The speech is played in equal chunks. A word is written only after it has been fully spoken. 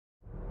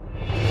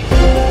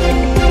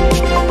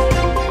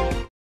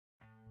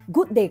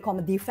Good day,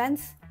 comedy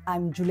fans.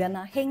 I'm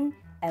Juliana Heng,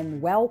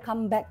 and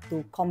welcome back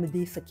to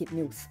Comedy Circuit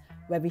News,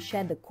 where we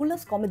share the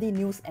coolest comedy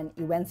news and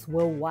events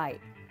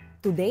worldwide.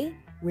 Today,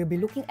 we'll be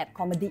looking at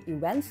comedy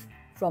events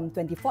from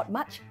 24th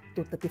March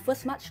to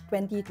 31st March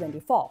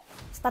 2024,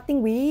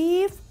 starting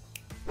with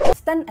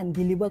Stand and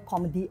Deliver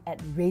Comedy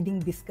at Reading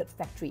Biscuit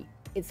Factory.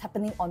 It's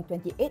happening on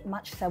 28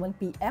 March 7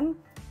 p.m,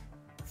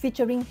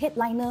 featuring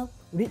headliner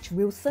Rich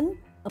Wilson,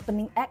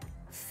 opening act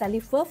Sally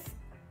Firth,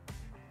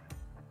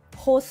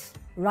 host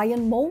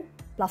Ryan Moe,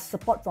 plus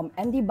support from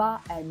Andy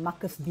Barr and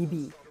Marcus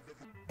DB.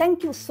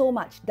 Thank you so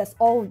much. That's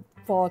all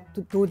for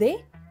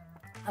today.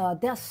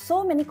 There are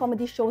so many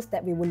comedy shows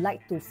that we would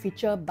like to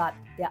feature, but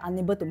they are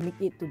unable to make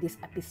it to this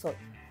episode.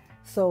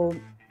 So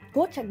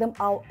go check them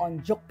out on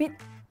JokePit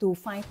to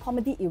find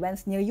comedy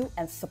events near you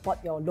and support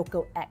your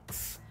local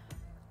acts.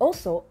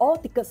 Also, all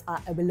tickets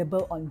are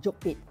available on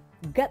JokePit.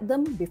 Get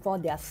them before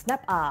they are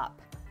snapped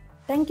up.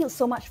 Thank you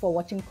so much for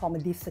watching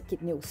Comedy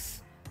Circuit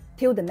News.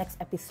 Till the next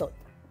episode.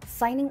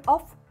 Signing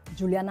off,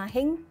 Juliana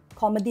Heng,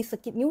 Comedy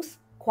Circuit News,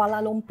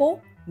 Kuala Lumpur,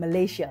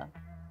 Malaysia.